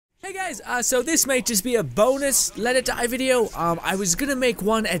Guys, so this might just be a bonus Let It Die video. I was gonna make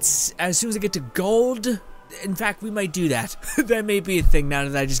one as soon as I get to gold. In fact, we might do that. That may be a thing now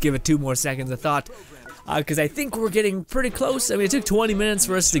that I just give it 2 more seconds of thought. Because I think we're getting pretty close. I mean, it took 20 minutes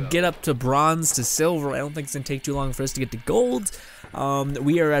for us to get up to bronze to silver. I don't think it's gonna take too long for us to get to gold.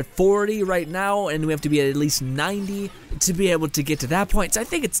 We are at 40 right now, and we have to be at least 90 to be able to get to that point. So I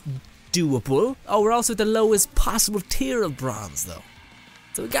think it's doable. Oh, we're also at the lowest possible tier of bronze, though.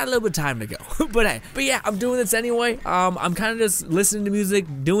 So we got a little bit of time to go. But yeah, I'm doing this anyway. I'm kind of just listening to music,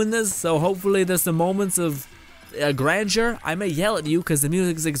 doing this, so hopefully there's some moments of grandeur. I may yell at you because the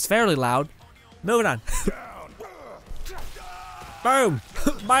music is fairly loud. Moving on. Boom!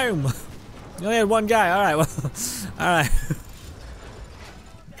 Boom! You only had one guy, alright, well, alright.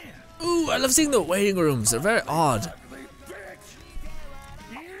 Ooh, I love seeing the waiting rooms, they're very odd.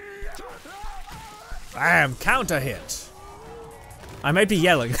 Bam, counter hit. I might be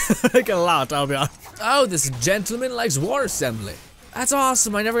yelling like a lot, I'll be honest. Oh, this gentleman likes war assembly. That's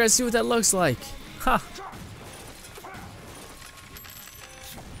awesome, I never got to see what that looks like. Huh.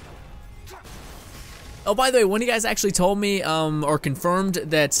 Oh, by the way, one of you guys actually told me, or confirmed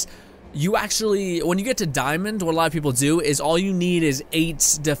that you actually, when you get to diamond, what a lot of people do is all you need is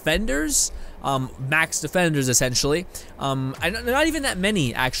 8 defenders, max defenders essentially. Not even that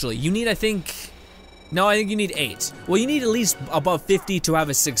many actually. You need, I think you need 8. Well, you need at least above 50 to have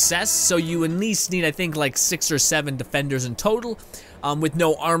a success, so you at least need, I think, like 6 or 7 defenders in total, with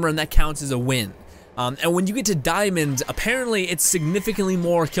no armor, and that counts as a win. And when you get to diamond, apparently it's significantly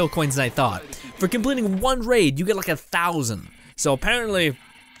more kill coins than I thought. For completing 1 raid, you get like 1,000. So apparently,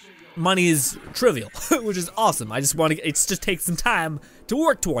 money is trivial, which is awesome. I just want to, it just takes some time to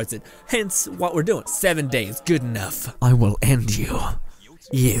work towards it. Hence, what we're doing. 7 days, good enough. I will end you.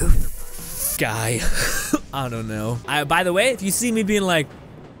 You guy. I don't know. By the way, if you see me being like,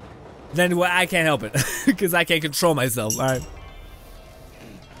 then well, I can't help it. Because I can't control myself, alright?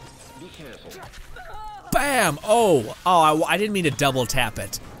 Bam! Oh, I didn't mean to double tap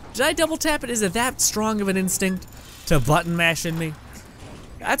it. Did I double tap it? Is it that strong of an instinct to button mash in me?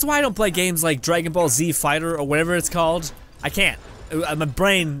 That's why I don't play games like Dragon Ball Z Fighter or whatever it's called. I can't. My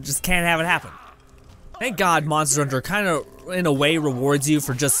brain just can't have it happen. Thank God Monster Hunter kind of, in a way, rewards you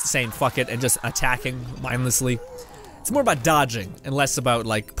for just saying fuck it and just attacking mindlessly. It's more about dodging and less about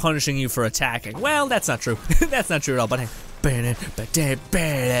like punishing you for attacking. Well, that's not true. That's not true at all, but hey. You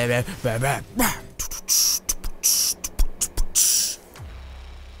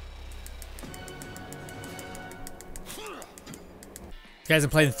guys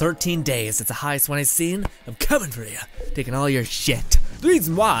have played in 13 days. It's the highest one I've seen. I'm coming for you, taking all your shit. The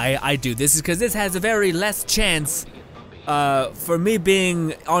reason why I do this is because this has a very less chance for me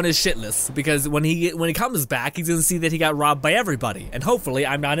being on his shit list. Because when he comes back, he's gonna see that he got robbed by everybody, and hopefully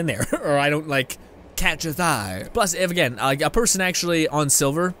I'm not in there, or I don't like catch his eye. Plus, if again, a person actually on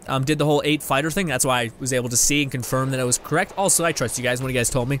silver did the whole 8 fighter thing. That's why I was able to see and confirm that I was correct. Also, I trust you guys when you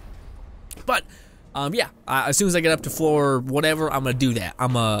guys told me. But yeah, as soon as I get up to floor whatever, I'm gonna do that.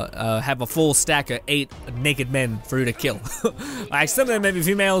 I'm gonna have a full stack of 8 naked men for you to kill. Like some of them may be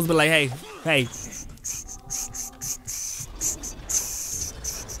females, but like, hey.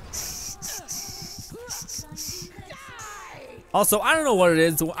 Also, I don't know what it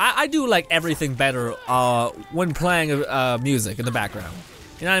is. I do like everything better when playing music in the background.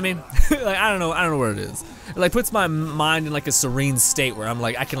 You know what I mean? Like I don't know what it is. It like puts my mind in like a serene state where I'm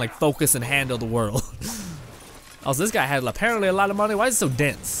like I can like focus and handle the world. Also, this guy had apparently a lot of money. Why is it so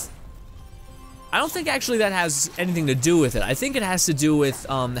dense? I don't think actually that has anything to do with it. I think it has to do with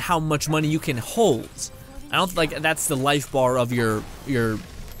how much money you can hold. I don't like that's the life bar of your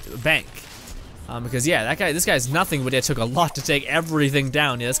bank. Because yeah, this guy's nothing, but it took a lot to take everything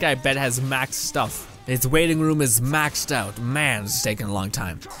down. Yeah, this guy I bet has max stuff. His waiting room is maxed out. Man, it's taking a long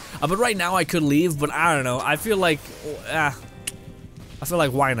time. But right now I could leave, but I don't know. I feel like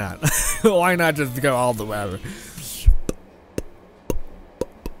why not? Why not just go all the way?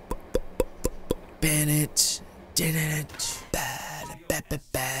 Bennett did it.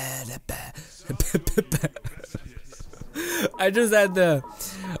 I just had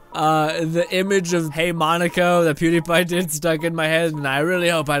the image of Hey Monaco that PewDiePie did stuck in my head, and I really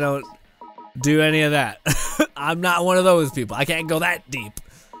hope I don't do any of that. I'm not one of those people. I can't go that deep,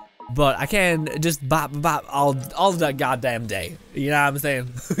 but I can just bop all the goddamn day. You know what I'm saying?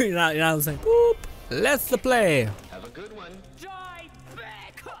 you know what I'm saying? Boop. Let's play. Have a good one.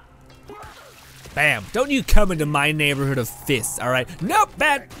 Bam! Don't you come into my neighborhood of fists, all right? Nope,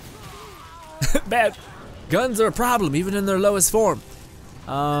 bad. Bad. Guns are a problem, even in their lowest form.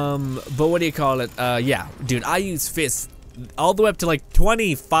 But what do you call it? Yeah, dude, I use fists all the way up to like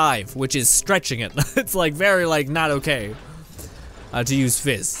 25, which is stretching it. It's like very like not okay to use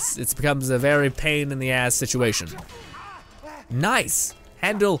fists. It becomes a very pain in the ass situation. Nice.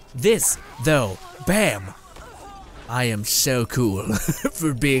 Handle this though. Bam. I am so cool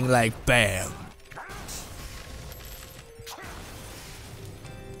for being like bam.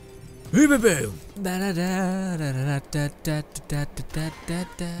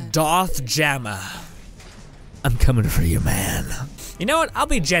 Darth Jammer. I'm coming for you, man. You know what? I'll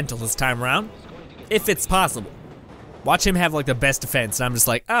be gentle this time around, if it's possible. Watch him have like the best defense, and I'm just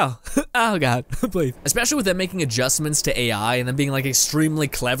like, oh, oh god, please. Especially with them making adjustments to AI and them being like extremely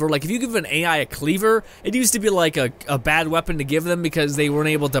clever. Like if you give an AI a cleaver, it used to be like a bad weapon to give them because they weren't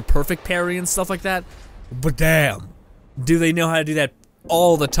able to perfect parry and stuff like that. But damn, do they know how to do that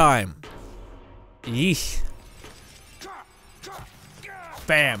all the time? Eesh.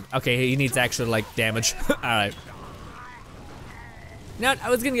 Bam. Okay, he needs extra like damage. Alright. Now,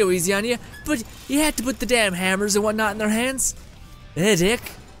 I was gonna go easy on you, but you had to put the damn hammers and whatnot in their hands. Hey, Dick.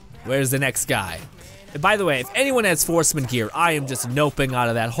 Where's the next guy? And by the way, if anyone has Forceman gear, I am just noping out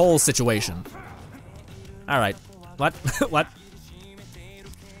of that whole situation. Alright. What? What?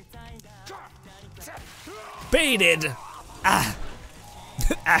 Baited! Ah!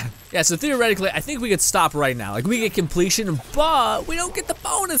 Ah. Yeah, so theoretically, I think we could stop right now. Like, we get completion, but we don't get the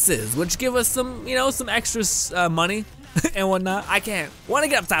bonuses, which give us some, you know, some extra money and whatnot. I can't. Want to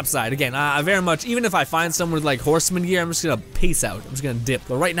get up topside again. I very much, even if I find someone with like horseman gear, I'm just gonna peace out. I'm just gonna dip.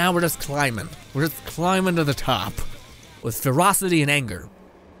 But right now, we're just climbing. We're just climbing to the top with ferocity and anger.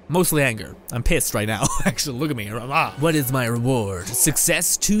 Mostly anger. I'm pissed right now. Actually, look at me. What is my reward?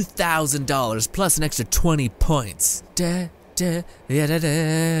 Success, $2,000 plus an extra 20 points.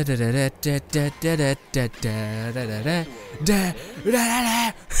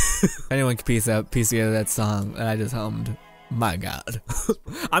 Anyone can piece together that song that I just hummed. My god.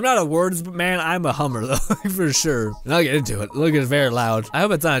 I'm not a words man, I'm a hummer though, for sure. And I'll get into it. Look, it's very loud. I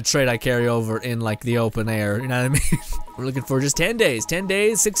hope it's not a trait I carry over in like the open air, you know what I mean? We're looking for just 10 days. 10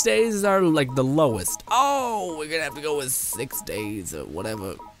 days, 6 days is our like the lowest. Oh, we're gonna have to go with 6 days or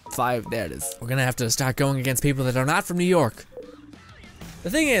whatever. 5, there it is. We're gonna have to start going against people that are not from New York. The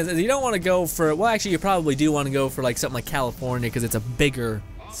thing is you don't want to go for, well actually you probably do want to go for like something like California because it's a bigger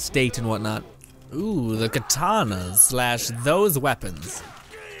state and whatnot. Ooh, the katanas slash those weapons.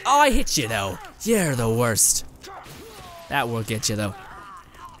 Oh, I hit you though. You're the worst. That will get you though.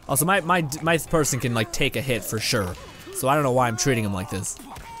 Also, my person can like take a hit for sure. So I don't know why I'm treating him like this.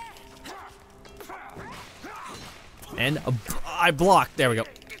 And I blocked. There we go.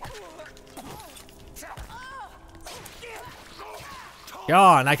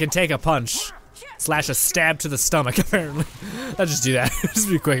 God, I can take a punch slash a stab to the stomach. Apparently, I'll just do that. Just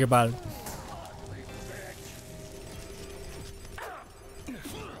be quick about it.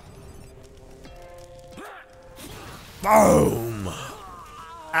 Boom!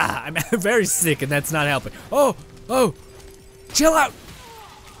 Ah, I'm very sick and that's not helping. Oh, oh, chill out!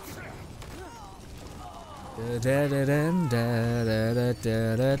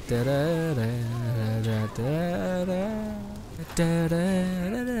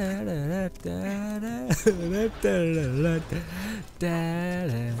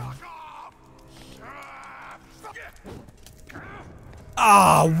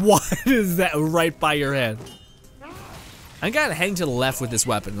 Ah, what is that right by your head? I gotta hang to the left with this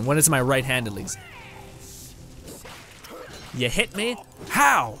weapon, when it's my right hand at least. You hit me?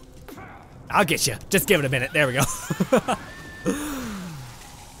 How? I'll get you. Just give it a minute. There we go.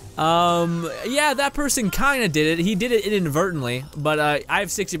 Yeah, that person kinda did it. He did it inadvertently, but I have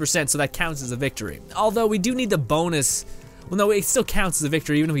 60%, so that counts as a victory. Although we do need the bonus. Well, no, it still counts as a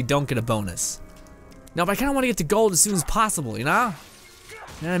victory even if we don't get a bonus. No, but I kinda wanna get to gold as soon as possible, you know?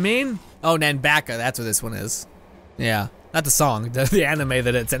 You know what I mean? Oh, Nanbaka, that's what this one is. Yeah. Not the song, the anime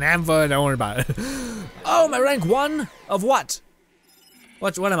that it's an Amva, don't worry about it. Oh, my rank 1 of what?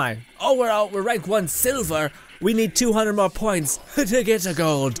 What am I? Oh, we're rank 1 silver. We need 200 more points to get to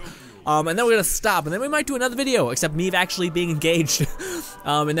gold. And then we're gonna stop, and then we might do another video, except me actually being engaged.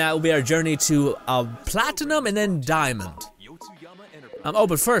 And that will be our journey to platinum and then diamond. Oh,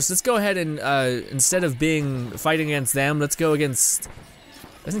 but first, let's go ahead and instead of fighting against them, let's go against.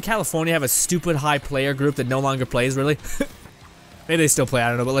 Doesn't California have a stupid high player group that no longer plays, really? Maybe they still play, I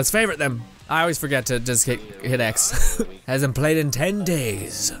don't know, but let's favorite them. I always forget to just hit X. Hasn't played in 10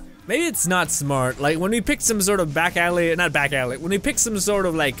 days. Maybe it's not smart, like when we pick some sort of back alley, not back alley, when we pick some sort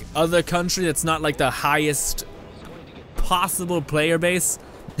of like other country that's not like the highest possible player base,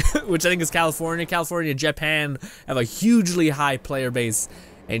 which I think is California. California and Japan have a hugely high player base,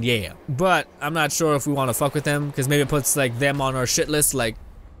 And yeah, but I'm not sure if we want to fuck with them, because maybe it puts like them on our shit list. Like,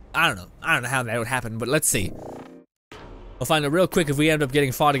 I don't know how that would happen, but let's see. We'll find out real quick if we end up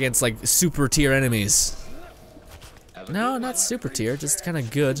getting fought against like super tier enemies. No, not super tier, just kind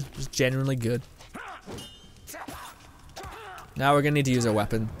of good, just genuinely good. Now we're gonna need to use our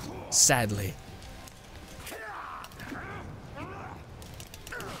weapon, sadly.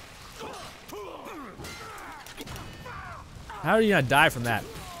 How are you gonna die from that?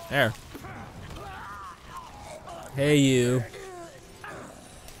 There. Hey you.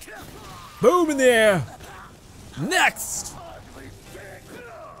 Boom in the air. Next.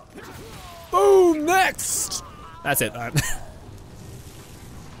 Boom, next. That's it. Boom.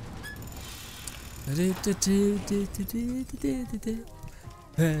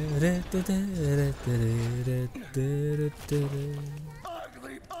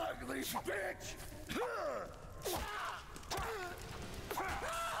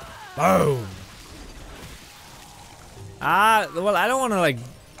 Well, I don't want to like,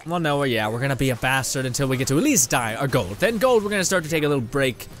 well, no, yeah, we're gonna be a bastard until we get to at least die or gold. Then gold, we're gonna start to take a little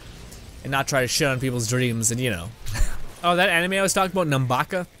break and not try to shit on people's dreams and, you know. Oh, that anime I was talking about,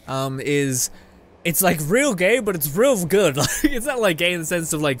 Nambaka, it's like real gay, but it's real good. Like, it's not like gay in the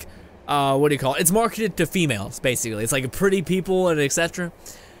sense of like, what do you call it? It's marketed to females, basically. It's like pretty people and etc.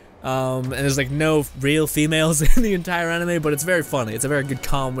 And there's like no real females in the entire anime, but it's very funny. It's a very good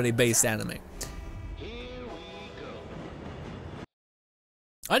comedy-based anime.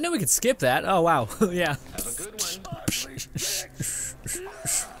 I know we could skip that. Oh wow, yeah. Have a good one.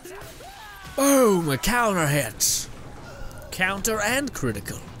 Boom, a counter hit. Counter and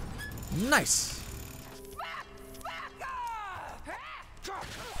critical. Nice.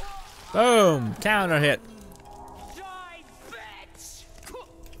 Boom, counter hit.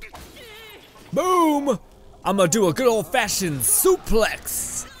 Boom! I'm gonna do a good old-fashioned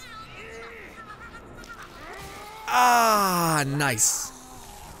suplex. Ah, nice.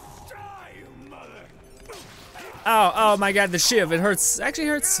 Oh my god, the shiv, it hurts, actually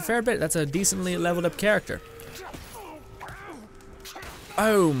hurts a fair bit. That's a decently leveled up character.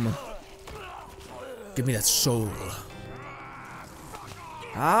 Boom. Give me that soul.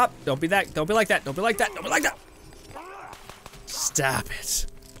 Ah, don't be like that, don't be like that, don't be like that. Stop it.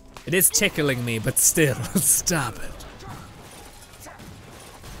 It is tickling me, but still, stop it.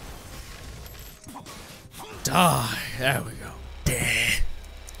 Die, there we go.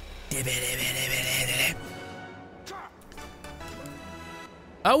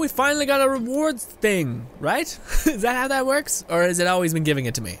 Oh, we finally got a rewards thing, right? Is that how that works? Or has it always been giving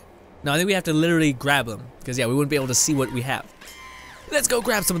it to me? No, I think we have to literally grab them, because yeah, we wouldn't be able to see what we have. Let's go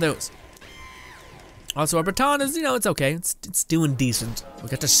grab some of those. Also, our baton is, you know, it's okay. It's doing decent. We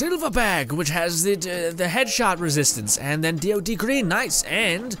got the silver bag, which has the headshot resistance, and then DOD green, nice,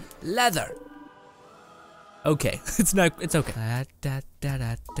 and leather. Okay, it's okay.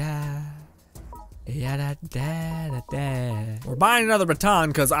 We're buying another baton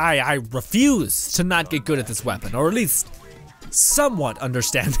because I refuse to not get good at this weapon, or at least somewhat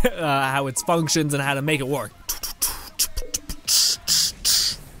understand how it functions and how to make it work.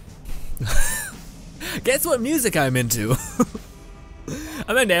 Guess what music I'm into?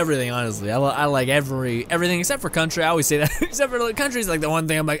 I'm into everything, honestly. I like everything except for country. I always say that. Except for country's like the one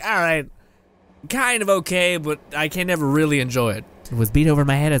thing I'm like, all right, kind of okay, but I can never really enjoy it. It was beat over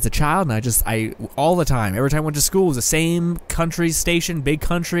my head as a child, and I all the time, every time I went to school, it was the same country station, big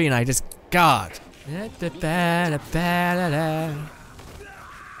country, and I just, God.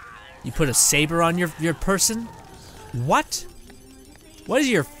 You put a saber on your person? What? What is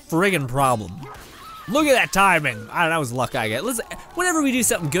your friggin' problem? Look at that timing. That was luck I get. Listen, whenever we do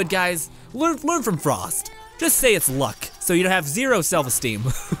something good, guys, learn from Frost. Just say it's luck, so you don't have zero self-esteem.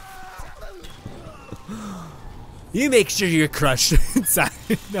 You make sure you're crushed inside.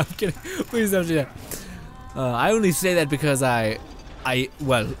 No, I'm kidding. Please don't do that. I only say that because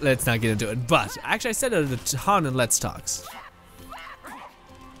well, let's not get into it. But actually, I said it a ton in Let's Talks.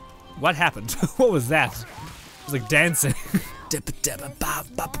 What happened? What was that? It was like dancing.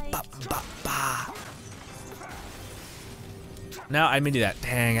 No, I didn't do that.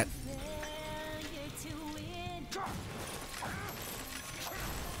 Dang it.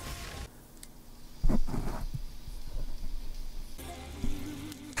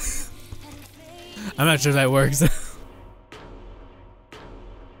 I'm not sure if that works.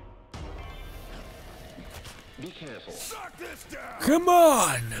 Be careful. Come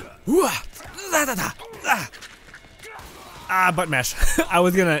on! Butt mash. I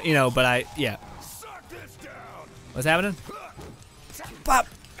was gonna, you know, but yeah. What's happening? Pop!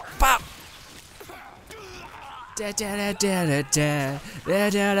 Pop!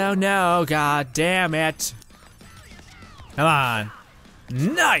 No, god damn it. Come on.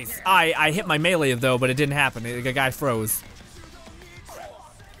 Nice! I hit my melee though, but it didn't happen. The guy froze.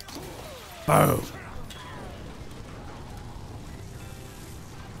 Boom.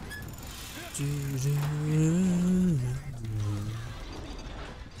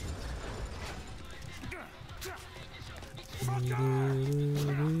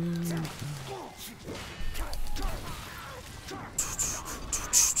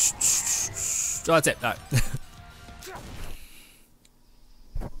 So that's it. All right.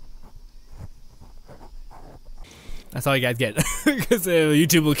 That's all you guys get, because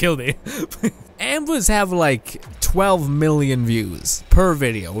YouTube will kill me. Ambas have like 12 million views per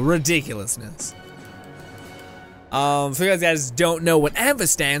video. Ridiculousness. For you guys don't know what AMVA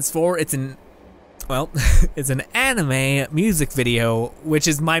stands for, it's an, well, it's an anime music video, which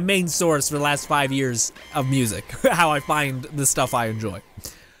is my main source for the last 5 years of music. How I find the stuff I enjoy.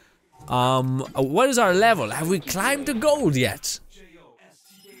 What is our level? Have we climbed to gold yet?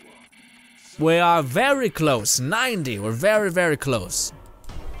 We are very close, 90. We're very, very close.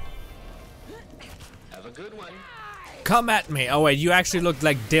 Have a good one. Come at me. Oh wait, you actually look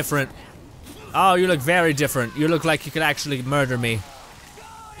like different. Oh, you look very different. You look like you could actually murder me.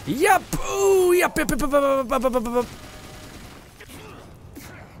 Yup. Ooh, yup.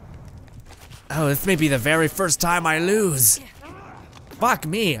 Oh, this may be the very first time I lose. Fuck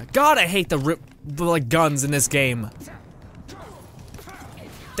me. God, I hate the like guns in this game.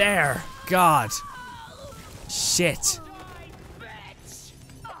 There. God. Shit.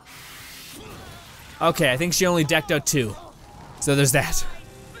 Okay, I think she only decked out 2. So there's that.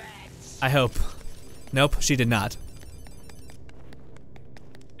 I hope. Nope, she did not.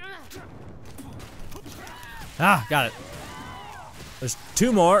 Ah, got it. There's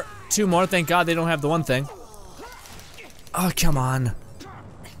 2 more. 2 more. Thank God they don't have the one thing. Oh, come on.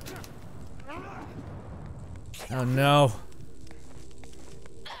 Oh, no.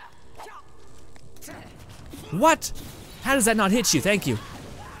 What? How does that not hit you? Thank you.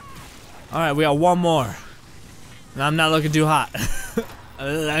 Alright, we got 1 more. I'm not looking too hot.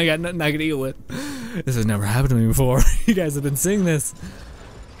 I got nothing I can deal with. This has never happened to me before. You guys have been seeing this.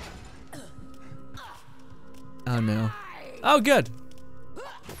 Oh no. Oh good.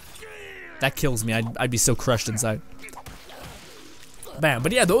 That kills me. I'd be so crushed inside. Bam.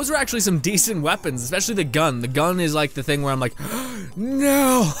 But yeah, those are actually some decent weapons, especially the gun. The gun is like the thing where I'm like,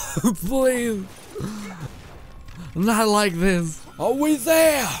 no, please. Not like this. Are we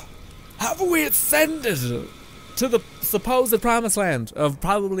there? Have we ascended to the supposed promised land of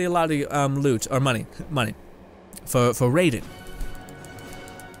probably a lot of loot or money for raiding?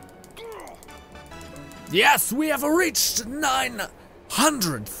 Yes, we have reached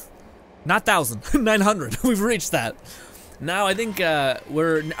 900. Not 1,000, 900. We've reached that. Now I think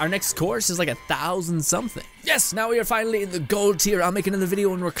our next course is like 1,000 something. Yes, now we are finally in the gold tier. I'll make another video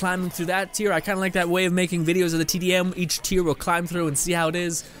when we're climbing through that tier. I kind of like that way of making videos of the TDM. Each tier we'll climb through and see how it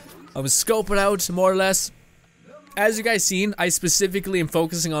is. I was scoping out more or less. As you guys seen, I specifically am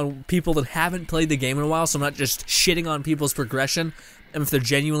focusing on people that haven't played the game in a while, so I'm not just shitting on people's progression. And if they're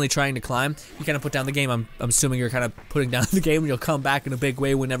genuinely trying to climb, you kind of put down the game. I'm assuming you're kind of putting down the game and you'll come back in a big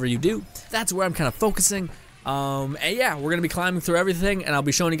way whenever you do. That's where I'm kind of focusing. And yeah, we're gonna be climbing through everything, and I'll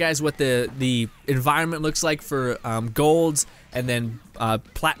be showing you guys what the environment looks like for golds, and then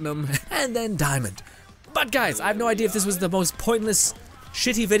platinum, and then diamond. But guys, I have no idea if this was the most pointless,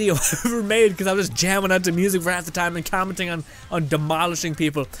 shitty video I've ever made, because I was just jamming out to music for half the time and commenting on demolishing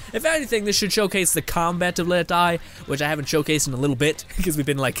people. If anything, this should showcase the combat of Let It Die, which I haven't showcased in a little bit, because we've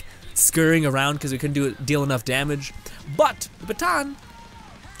been like scurrying around because we couldn't deal enough damage. But the baton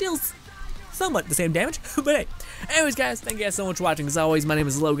deals somewhat the same damage. But hey, anyways guys, thank you guys so much for watching. As always, my name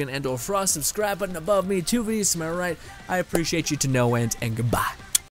is Logan and/or Frost. Subscribe button above me, 2 videos to my right. I appreciate you to no end, and goodbye.